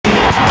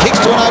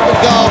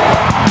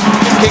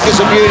kick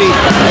is a beauty.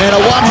 And a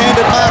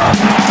one-handed mark.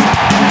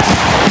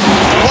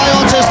 Play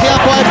on says the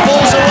upweight,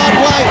 falls the right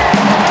way.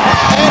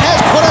 And has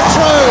put it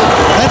through.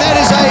 And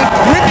that is a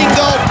ripping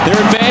goal.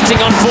 They're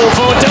advancing on full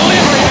forward.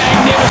 Delivery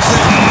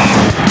magnificent.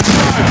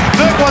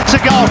 Burke wants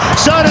a goal.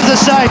 So does the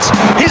Saints.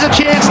 Here's a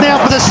chance now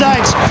for the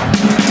Saints.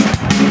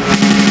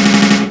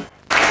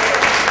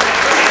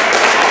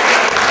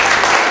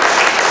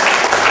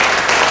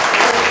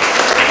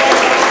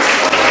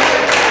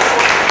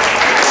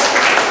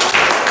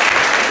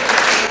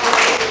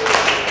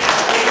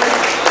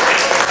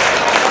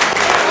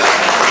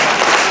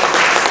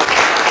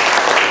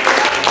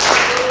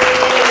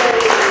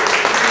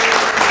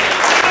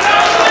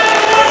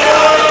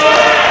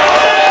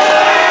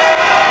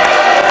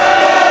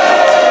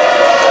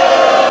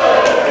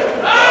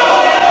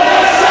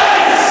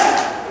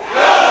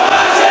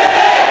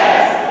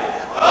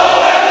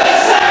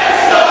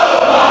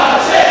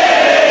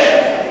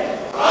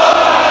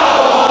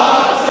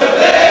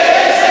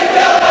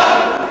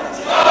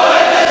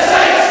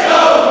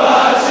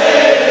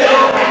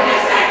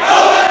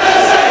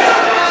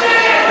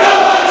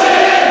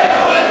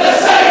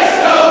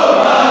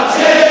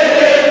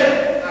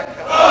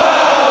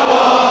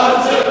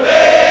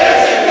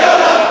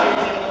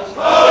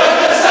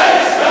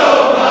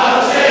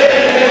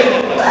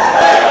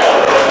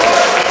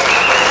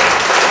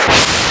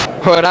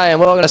 Good day and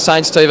welcome to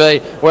Saints TV.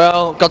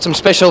 Well, got some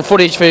special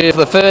footage for you for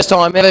the first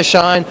time ever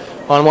shown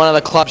on one of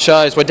the club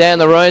shows. We're down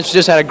the rooms, we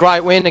just had a great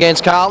win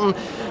against Carlton.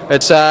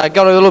 It's got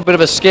a little bit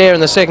of a scare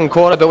in the second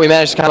quarter, but we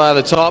managed to come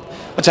over the top.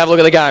 Let's have a look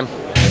at the game.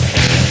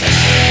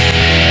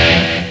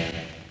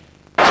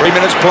 3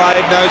 minutes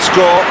played, no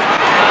score.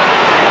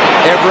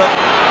 Everitt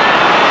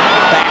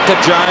back to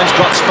Jones,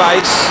 got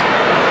space.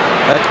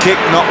 That kick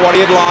not what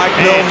he'd like,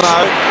 nil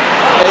no.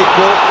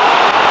 Equal.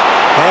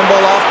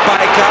 Handball off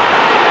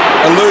Baker.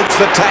 Eludes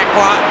the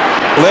tackler,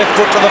 left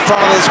foot to the front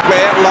of the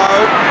square,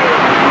 Loewe,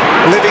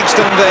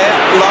 Livingston there,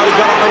 Loewe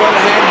got onto it,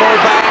 handball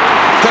back,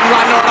 can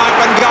run to an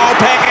open goal,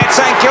 Packet,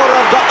 St Kilda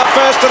have got the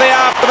first of the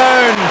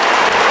afternoon.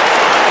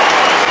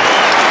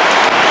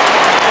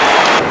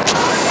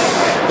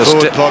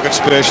 The pocket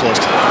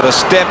specialist. The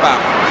stepper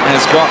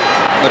has got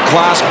the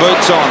class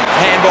boots on,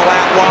 handball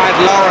out wide,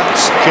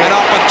 Lawrence, an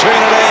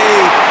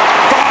opportunity,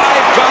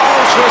 5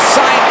 goals for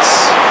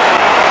Saints.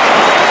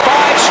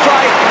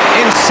 Straight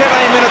in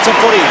 17 minutes of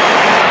footy.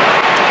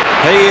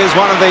 He is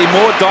one of the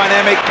more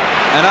dynamic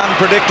and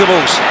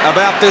unpredictables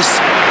about this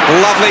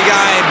lovely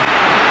game.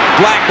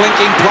 Black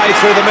linking play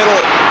through the middle.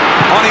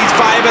 On his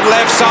favoured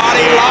left side,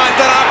 he lined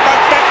it up for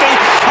 50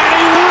 and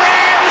he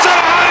rams it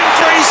home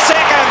for his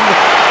second.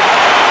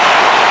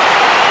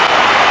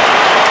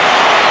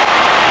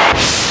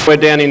 We're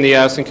down in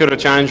the St Kilda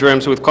change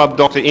rooms with club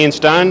doctor Ian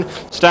Stone.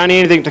 Stoney,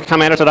 anything to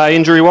come out of today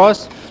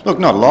injury-wise? Look,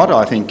 not a lot.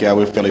 I think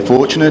we're fairly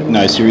fortunate.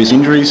 No serious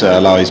injuries.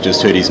 Loewe's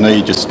just hurt his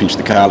knee, just pinched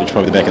the cartilage,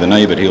 probably the back of the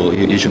knee, but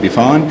he should be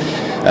fine.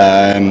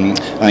 I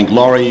think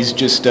Laurie's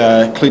just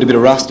cleared a bit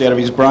of rust out of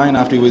his brain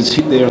after he was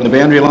hit there on the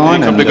boundary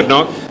line. Yeah, a good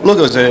knock. Look,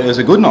 it was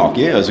a good knock.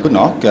 Yeah, it was a good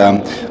knock.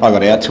 I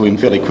got out to him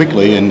fairly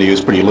quickly, and he was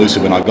pretty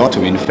elusive when I got to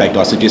him. In fact,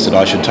 I suggested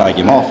I should take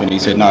him off, and he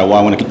said, "No,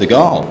 I want to kick the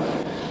goal."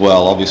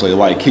 Well, obviously, the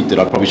way he kicked it,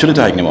 I probably should have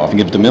taken him off and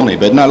given it to Milne.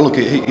 But no, look,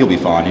 he'll be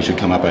fine. He should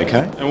come up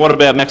okay. And what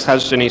about Max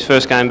Hudghton, his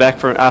first game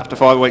back after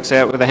 5 weeks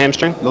out with a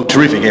hamstring? Look,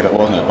 terrific effort,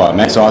 wasn't it, by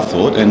Max, I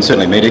thought, and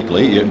certainly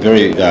medically,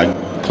 very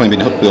clean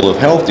bill of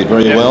health, did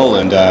very well,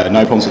 and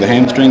no problems with the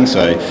hamstring,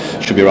 so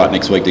should be right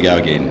next week to go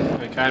again.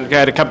 Okay, and we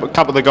had a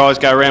couple of the guys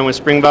go around with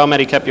Springvale,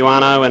 Matty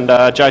Capuano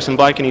and Jason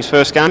Blake in his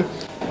first game.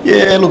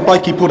 Yeah, look,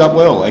 Blakey put up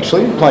well,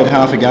 actually. Played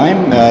half a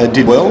game,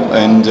 did well,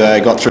 and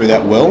got through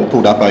that well,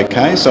 pulled up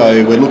okay.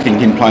 So we're looking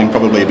at him playing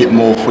probably a bit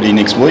more footy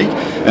next week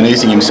and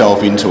easing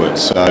himself into it.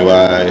 So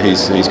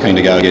he's keen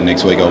to go again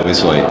next week,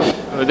 obviously.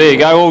 Well, there you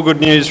go, all good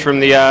news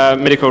from the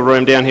medical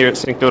room down here at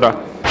St Kilda.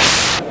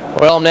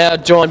 Well, I'm now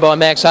joined by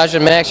Max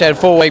Hudghton. Max had a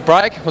 4-week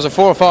break. Was it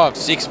 4 or 5?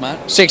 6, mate.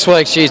 6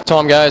 weeks. Geez,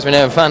 time goes. We're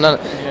having fun,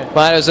 doesn't it? Yeah.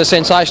 Mate, it was a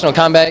sensational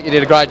comeback. You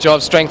did a great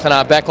job strengthening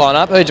our backline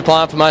up. Who'd you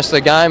play for most of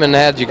the game, and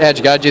how'd you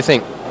go, do you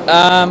think?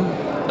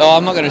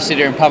 I'm not going to sit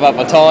here and pump up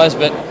my tyres,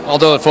 but I'll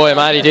do it for you,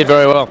 mate. He did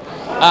very well.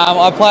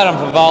 I played on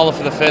Favola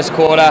for the first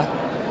quarter,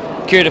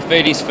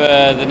 Kudafidis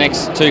for the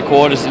next 2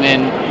 quarters, and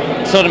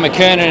then sort of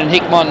McKernan and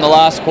Hickmott in the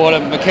last quarter.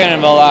 McKernan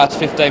for the last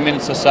 15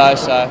 minutes or so.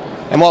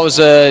 And what was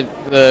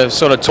the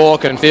sort of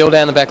talk and feel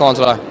down the back line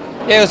today?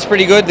 Yeah, it was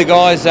pretty good. The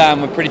guys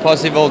were pretty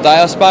positive all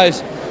day. I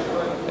suppose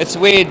it's a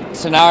weird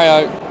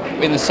scenario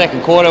in the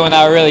second quarter when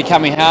they were really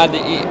coming hard.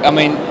 I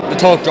mean, the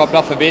talk dropped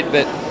off a bit,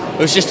 but it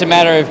was just a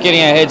matter of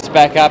getting our heads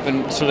back up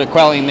and sort of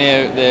quelling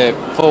their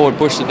forward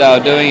push that they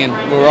were doing,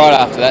 and we were right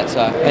after that.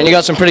 So. And you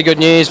got some pretty good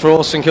news for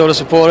all St Kilda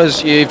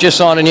supporters. You've just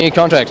signed a new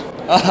contract.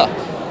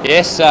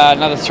 Yes,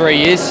 another 3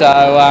 years, so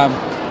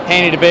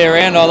handy to be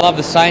around. I love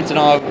the Saints and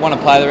I want to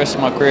play the rest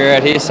of my career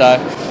out here, so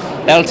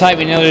that'll take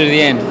me nearly to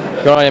the end.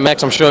 Good on you,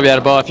 Max. I'm sure you'll be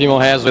able to buy a few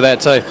more houses with that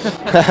too.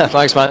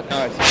 Thanks, mate. No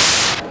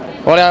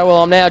worries.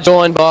 Well, I'm now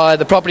joined by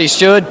the property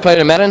steward,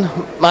 Peter Madden.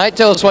 Mate,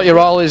 tell us what your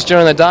role is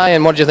during the day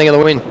and what did you think of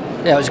the win?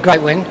 Yeah, it was a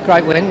great win,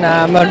 great win.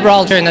 I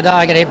roll during the day,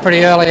 I get here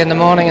pretty early in the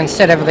morning and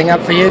set everything up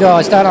for you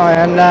guys, don't I?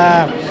 And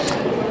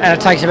it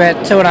takes about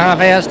 2.5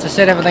 hours to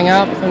set everything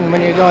up, and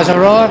when you guys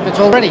arrive, it's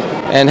all ready.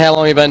 And how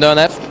long have you been doing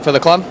that for the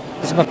club?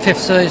 It's my 5th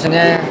season,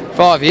 yeah.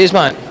 5 years,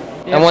 mate.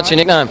 Yeah, and what's your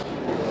nickname?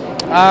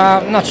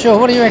 I'm not sure.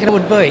 What do you reckon it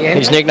would be, Andrew?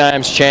 His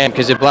nickname's Champ,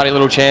 because he's a bloody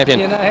little champion.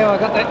 Do you know how I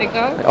got that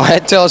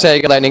nickname? Tell us how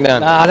you got that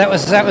nickname. That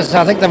was.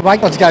 I think the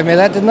Wakelands gave me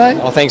that, didn't they?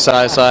 I think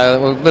so. So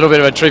a little bit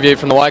of a tribute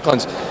from the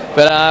Wakelands.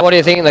 But what do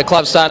you think? The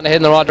club's starting to head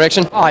in the right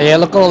direction? Oh yeah,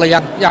 look, all the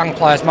young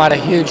players made a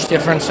huge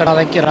difference, and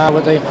I think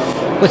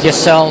with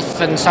yourself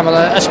and some of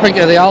a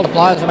sprinkle of the older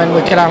players, I mean,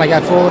 we can only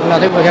go forward, and I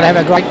think we're going to have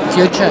a great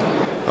future.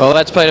 Well,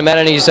 that's Peter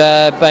Madden. He's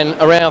been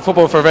around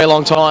football for a very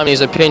long time.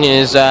 His opinion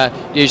is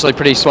usually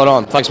pretty spot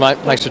on. Thanks, mate.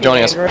 Thanks for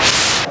joining us.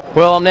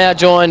 Well, I'm now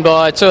joined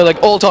by two of the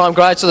all-time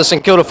greats of the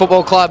St Kilda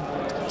Football Club,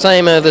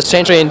 team of the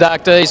century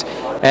inductees,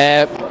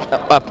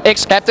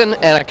 ex-captain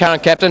and a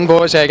current captain.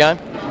 Boys, how you going?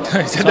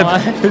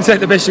 Is that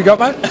the best you got,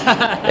 mate?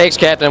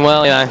 Ex-captain,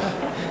 well, you know,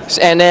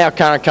 and now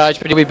current coach,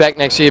 but he'll be back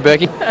next year,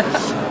 Burke.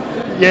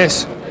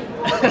 Yes.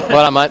 Well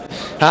done, mate.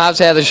 Harves,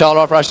 how the shoulder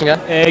operation go?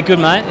 Yeah, good,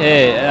 mate.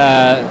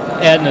 Yeah,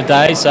 out in the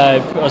day, so I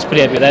was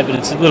pretty happy with that, but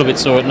it's a little bit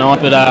sore at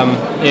night, but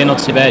yeah, not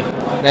too bad.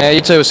 Now,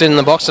 you two were sitting in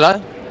the box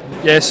today?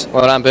 Yes.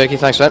 Well done, Burke,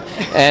 thanks for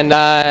that. And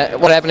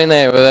what happened in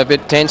there? Were they a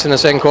bit tense in the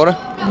second quarter?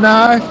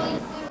 No.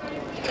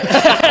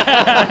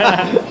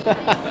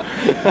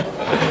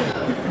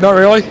 Not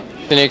really.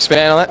 Can you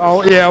expand on that?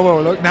 Oh, yeah,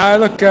 well, look,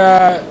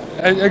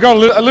 it got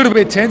a little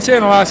bit tense there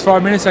in the last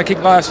 5 minutes. They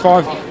kicked the last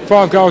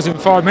five goals in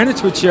 5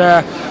 minutes, which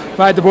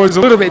made the boys a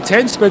little bit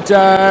tense, but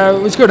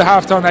it was good at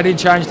half-time. They didn't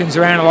change things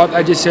around a lot.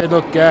 They just said,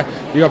 look,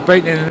 you got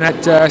beaten in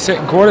that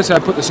second quarter, so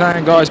put the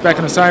same guys back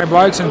in the same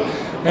blokes and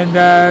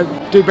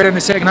do better in the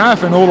second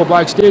half, and all the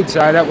blokes did, so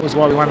that was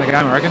why we won the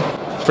game, I reckon.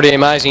 Pretty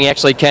amazing, you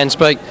actually can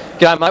speak.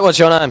 G'day, mate, what's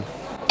your name?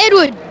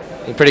 Edward.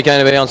 You're pretty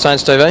keen to be on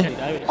Saints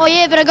TV? Oh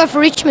yeah, but I go for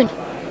Richmond.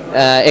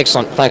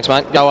 Excellent, thanks,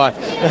 mate. Go away.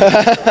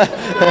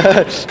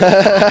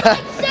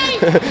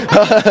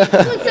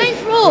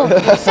 Saints rule.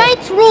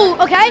 Saints rule,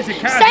 okay?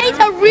 Saints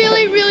are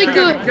really, really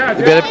good.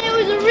 It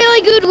was a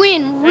really good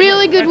win.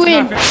 Really good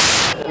win.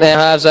 Now,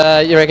 Harves,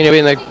 you reckon you'll be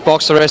in the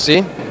box the rest of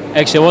the year?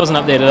 Actually, I wasn't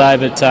up there today,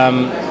 but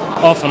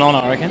off and on,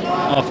 I reckon.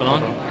 Off and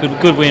on.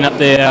 Good win up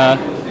there.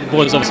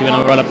 Boys obviously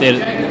went right up there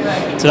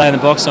today in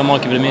the box, so I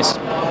might give it a miss.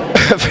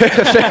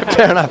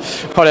 fair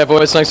enough. Right,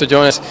 boys, thanks for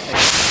joining us.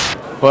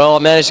 Well, I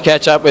managed to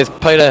catch up with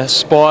Peter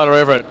Spider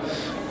Everitt.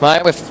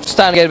 Mate, we're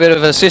starting to get a bit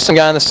of a system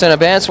going in the centre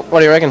bounce. What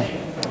do you reckon?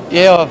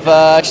 Yeah, I've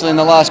actually in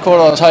the last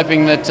quarter I was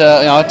hoping that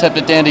I tapped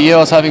it down to you. I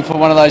was hoping for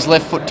one of those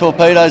left foot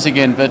torpedoes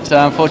again, but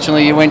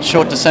unfortunately you went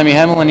short to Sammy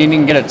Hamill and you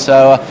didn't get it.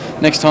 So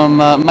next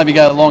time maybe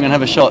go along and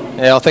have a shot.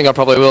 Yeah, I think I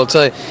probably will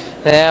too.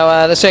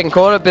 Now the second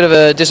quarter, a bit of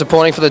a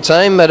disappointing for the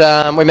team, but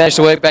we managed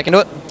to work back into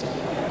it.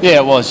 Yeah,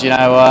 it was.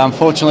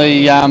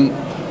 Unfortunately,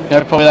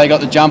 probably they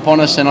got the jump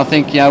on us, and I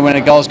think when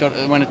a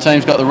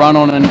team's got the run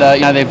on, and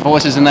their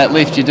voices in that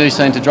lift, you do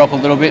seem to drop a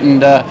little bit.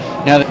 And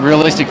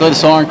realistically, the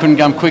siren couldn't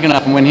come quick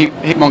enough. And when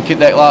Hickmon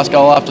kicked that last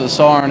goal after the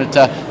siren,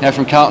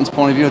 from Carlton's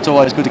point of view, it's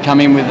always good to come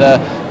in with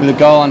a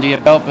goal under your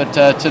belt. But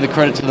to the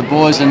credit to the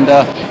boys and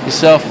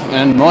yourself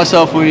and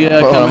myself, we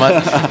come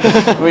out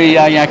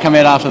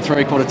after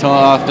three-quarter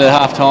time, after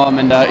half time,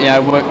 and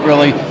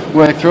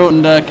work through it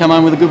and come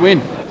home with a good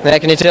win. Now,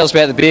 can you tell us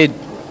about the bid?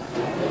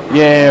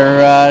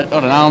 Yeah, I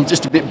don't know. I'm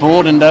just a bit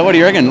bored. And what do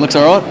you reckon? Looks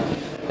all right.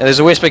 Yeah, there's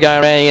a whisper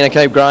going around. You're going to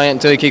keep growing it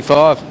until you kick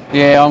 5.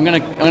 Yeah, I'm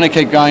gonna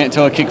keep growing it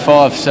until I kick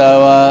 5.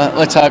 So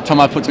let's hope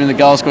Tomo puts me in the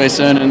goal square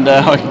soon, and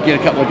I can get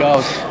a couple of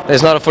goals.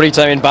 There's not a footy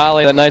team in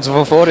Bali that needs a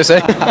full forward, is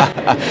there?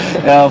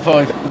 Yeah, I'll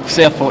probably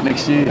Southport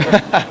next year.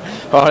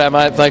 All right,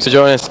 mate. Thanks for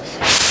joining us.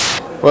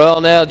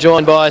 Well, now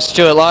joined by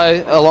Stewart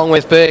Loewe, along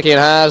with Burke and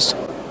Harves,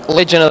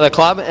 legend of the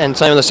club and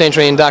team of the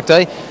century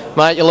inductee.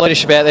 Mate, your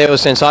leadership out there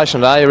was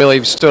sensational today. You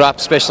really stood up,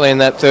 especially in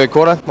that third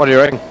quarter. What do you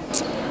reckon?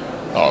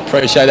 I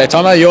appreciate that,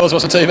 Tomo. Yours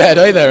wasn't too bad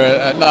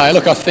either. No,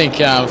 look, I think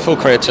full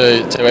credit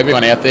to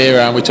everyone out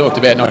there. We talked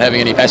about not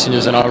having any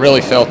passengers, and I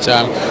really felt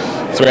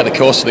throughout the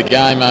course of the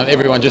game,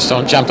 everyone just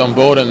jumped on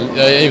board, and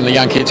even the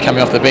young kids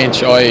coming off the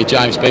bench, i.e.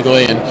 James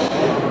Begley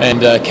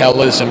and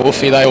Callers and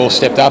Wolfie, they all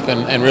stepped up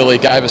and really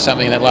gave us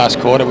something in that last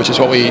quarter, which is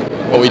what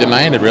we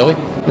demanded, really.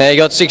 Now, you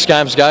got 6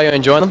 games to go. You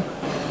enjoying them?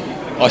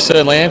 I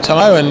certainly am,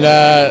 Tomo, and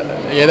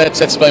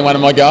that's been one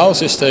of my goals,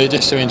 just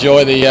to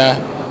enjoy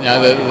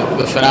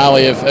the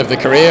finale of the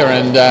career.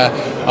 And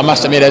I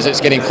must admit, as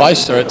it's getting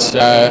closer, it's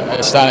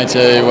starting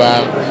to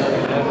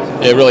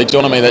really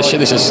dawn on me that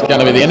this is going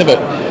to be the end of it.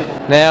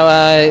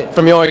 Now,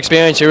 from your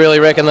experience, you really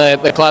reckon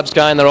the club's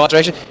going in the right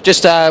direction?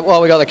 Just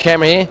while we got the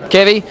camera here,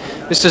 Kevy,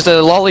 this is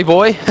the lolly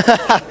boy.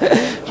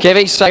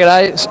 Kevy, say good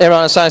day,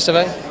 everyone at Saints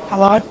TV.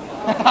 Hello.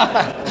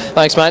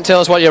 Thanks, mate. Tell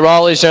us what your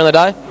role is during the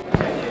day.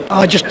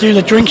 I just do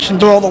the drinks and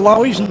do all the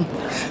lowies, and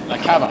the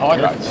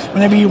carbohydrates.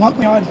 Whenever you want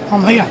me, I'm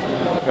here.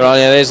 Right,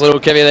 yeah, there's little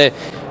Kevy there.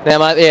 Now,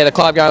 mate, yeah, the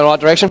club going in the right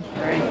direction?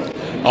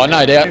 Oh,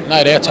 no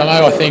doubt,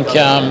 Tomo. I think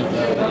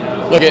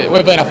look,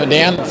 we've been up and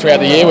down throughout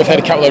the year. We've had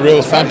a couple of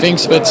real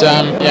thumpings, but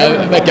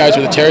that goes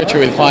with the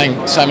territory with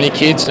playing so many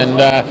kids.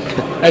 And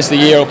as the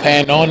year will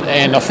pan on,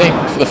 and I think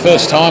for the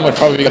first time we've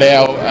probably got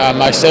our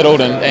most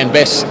settled and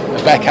best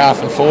back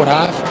half and forward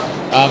half.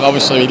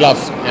 Obviously, we love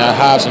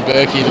halves and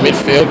Burke in the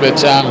midfield,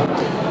 but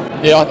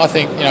I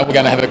think we're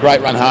going to have a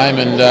great run home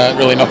and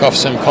really knock off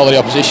some quality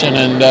opposition,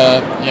 and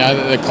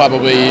the club will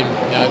be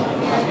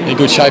in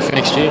good shape for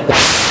next year.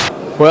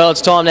 Well,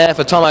 it's time now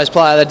for Tomo's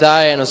play of the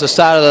day, and it was the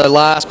start of the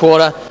last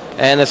quarter,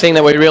 and the thing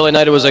that we really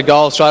needed was a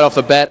goal straight off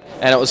the bat,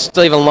 and it was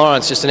Stephen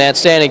Lawrence, just an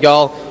outstanding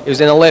goal. He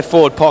was in the left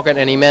forward pocket,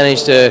 and he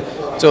managed to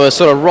do a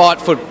sort of right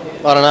foot,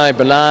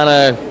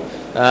 banana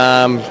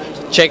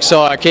check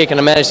side kick, and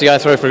managed to go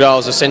through for a goal. It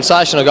was a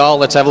sensational goal.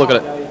 Let's have a look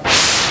at it.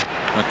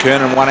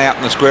 McKernan one out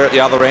in the square at the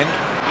other end.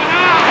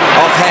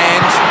 Off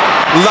hands.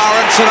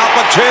 Lawrence an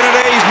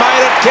opportunity. He's made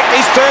it. Kicked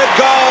his third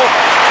goal.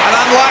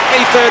 An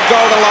unlikely third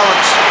goal to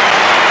Lawrence.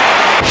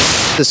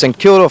 The St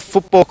Kilda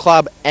Football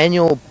Club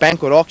annual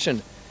banquet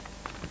auction,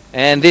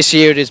 and this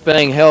year it is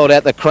being held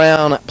at the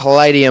Crown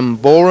Palladium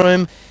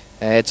Ballroom.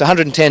 It's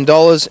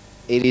 $110.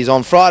 It is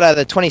on Friday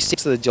the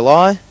 26th of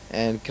July,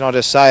 and can I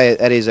just say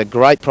that is a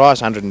great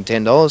price,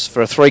 $110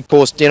 for a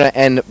 3-course dinner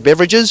and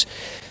beverages.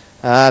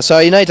 So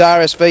you need to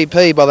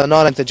RSVP by the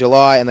 19th of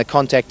July, and the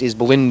contact is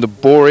Belinda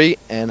Bory,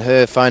 and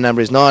her phone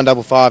number is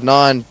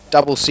 9559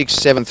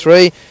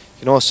 6673. You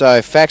can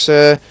also fax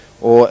her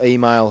or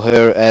email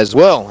her as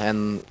well,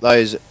 and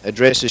those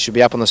addresses should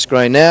be up on the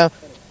screen now.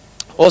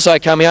 Also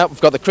coming up,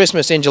 we've got the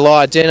Christmas in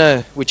July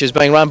dinner, which is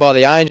being run by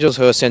the Angels,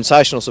 who are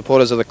sensational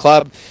supporters of the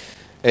club.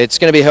 It's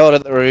going to be held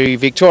at the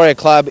Victoria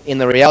Club in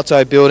the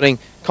Rialto building,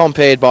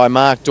 compared by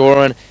Mark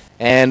Doran,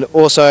 and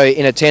also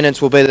in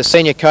attendance will be the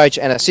senior coach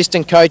and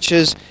assistant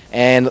coaches,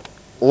 and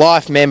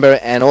life member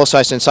and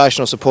also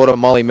sensational supporter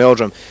Molly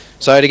Meldrum.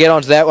 So to get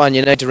onto that one,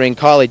 you need to ring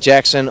Kylie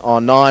Jackson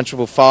on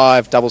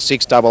 9555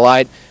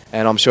 6688,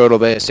 and I'm sure it'll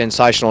be a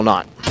sensational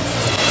night.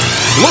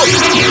 Look,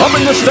 up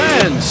in the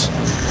stands.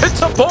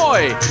 It's a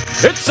boy.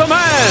 It's a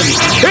man.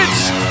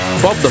 It's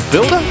Bob the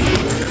Builder?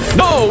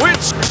 No,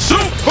 it's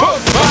Superman.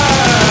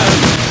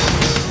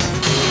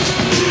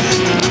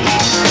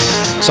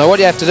 So what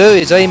you have to do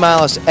is email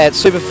us at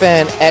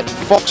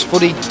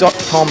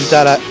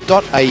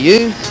superfan@foxfooty.com.au,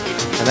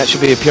 and that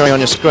should be appearing on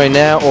your screen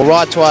now, or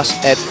write to us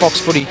at Fox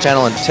Footy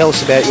Channel and tell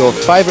us about your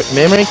favourite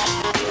memory,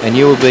 and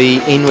you will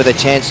be in with a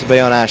chance to be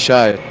on our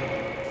show.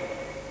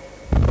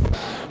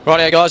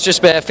 Rightio guys, just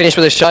about finished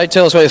with the show.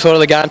 Tell us what you thought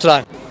of the game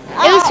today.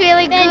 It was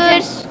really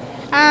good.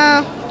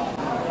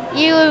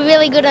 You were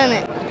really good on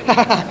it.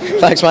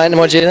 Thanks mate, and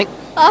what do you think?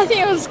 I think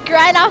it was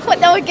great. I thought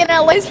they were going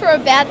to lose for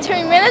about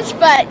 2 minutes,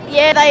 but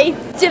yeah, they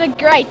did a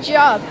great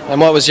job.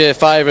 And what was your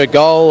favourite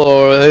goal,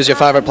 or who's your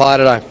favourite player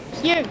today?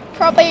 You,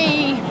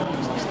 probably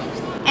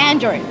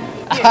Andrew.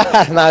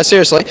 No,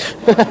 seriously.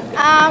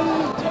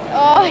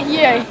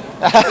 You.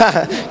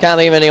 Can't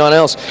think of anyone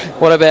else.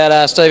 What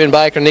about Stephen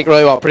Baker and Nick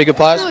Loewe? Pretty good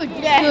players? Good,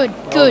 yeah.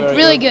 Good,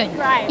 really good.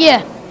 Great.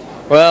 Yeah.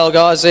 Well,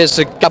 guys, there's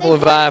a couple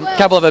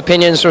of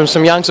opinions from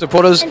some young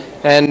supporters,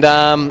 and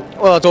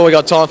well, that's all we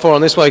got time for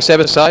on this week's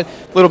episode.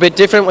 A little bit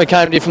different. We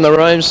came to you from the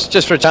rooms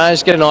just for a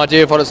change, get an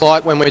idea of what it's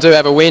like when we do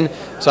have a win.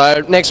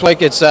 So next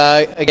week it's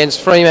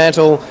against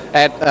Fremantle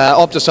at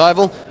Optus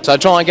Oval. So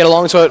try and get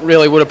along to it.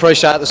 Really would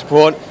appreciate the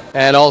support,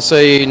 and I'll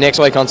see you next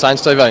week on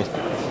Saints TV.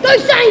 Go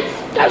Saints!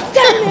 Go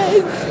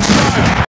Saints!